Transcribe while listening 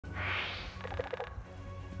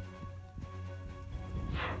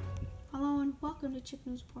Welcome to Chick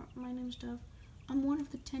News Report. My name's Dove. I'm one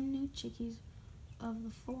of the 10 new chickies of the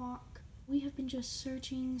flock. We have been just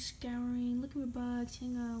searching, scouring, looking for bugs,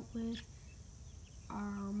 hanging out with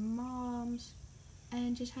our moms,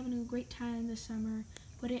 and just having a great time this summer.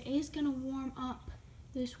 But it is going to warm up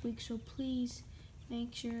this week, so please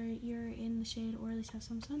make sure you're in the shade or at least have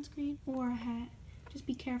some sunscreen or a hat. Just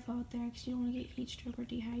be careful out there because you don't want to get heat stroke or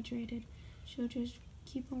dehydrated. So just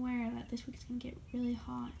keep aware that this week's going to get really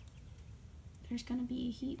hot. There's going to be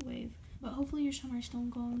a heat wave. But hopefully your summer's still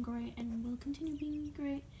going great and will continue being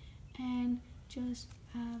great. And just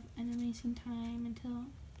have an amazing time until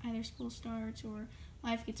either school starts or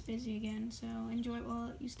life gets busy again. So enjoy it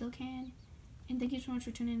while you still can. And thank you so much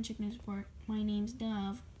for tuning in to Chick News Report. My name's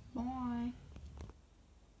Dove. Bye.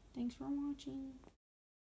 Thanks for watching.